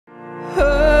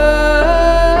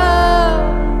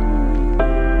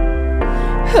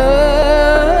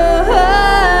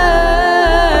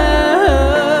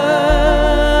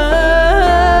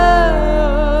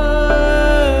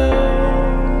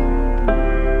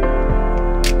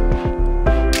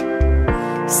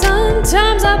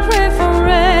Sometimes I pray for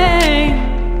rain,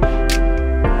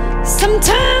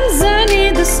 sometimes I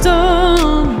need the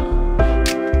storm.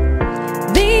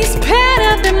 These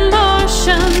pent-up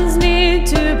emotions need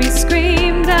to be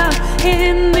screamed out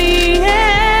in the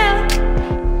air.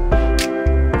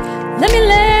 Let me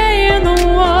lay in the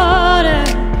water,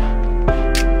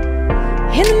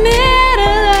 in the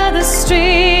middle of the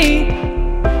street.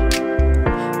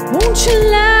 Won't you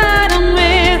lie down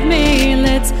with me?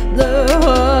 Let's blow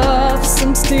off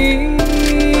some steam.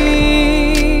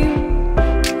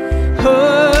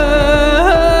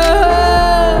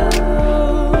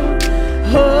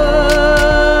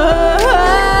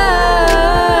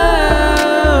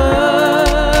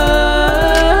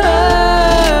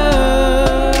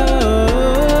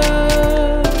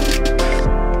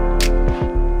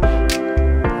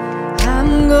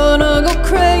 I'm gonna go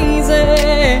crazy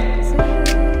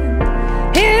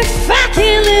if I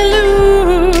can't let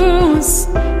loose.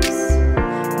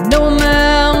 No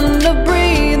amount of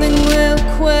breathing will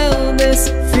quell this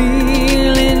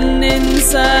feeling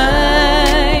inside.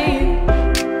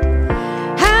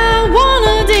 I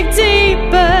wanna dig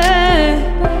deeper,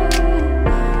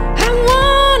 I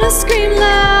wanna scream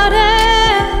louder.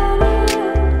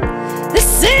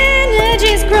 This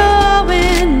energy's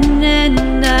growing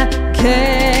and I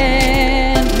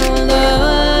can't hold on.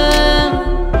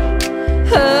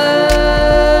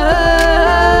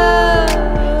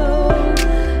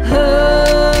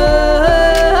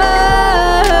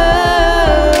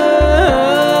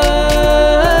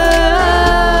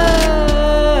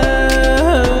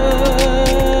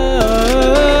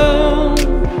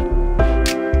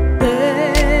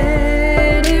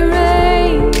 Let it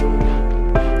rain,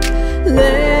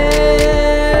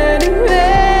 let it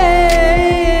rain,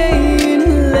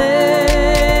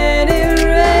 let it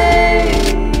rain,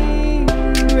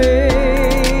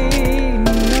 rain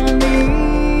on me.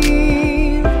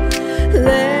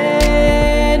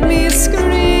 Let me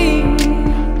scream,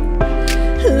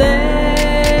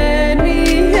 let me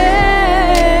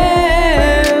yell,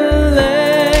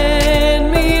 let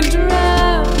me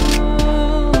drown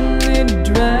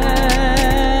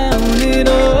it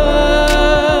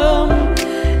all.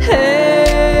 Hey,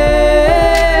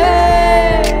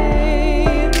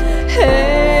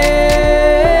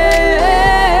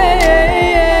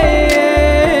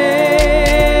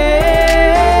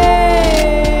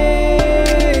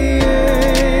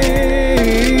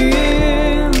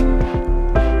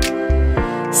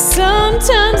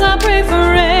 sometimes I pray for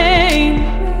rain,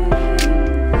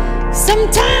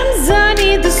 sometimes I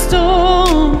need the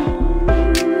storm.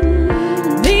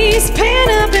 These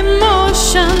pent-up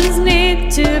emotions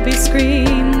need to be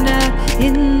screamed out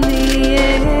in the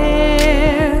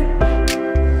air.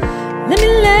 Let me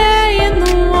lay in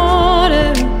the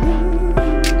water,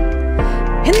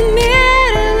 in the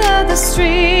middle of the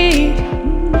street.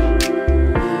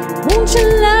 Won't you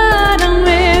lie down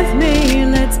with me?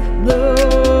 Let's blow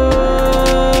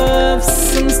off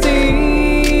some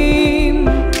steam.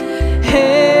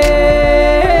 Hey,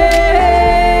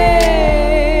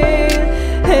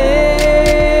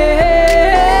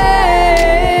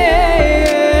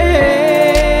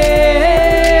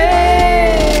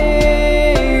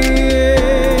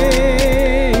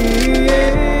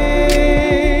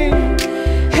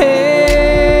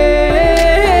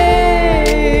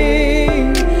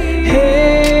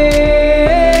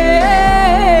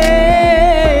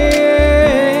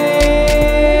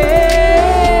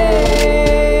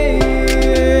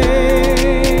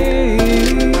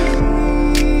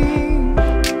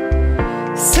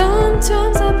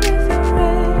 sometimes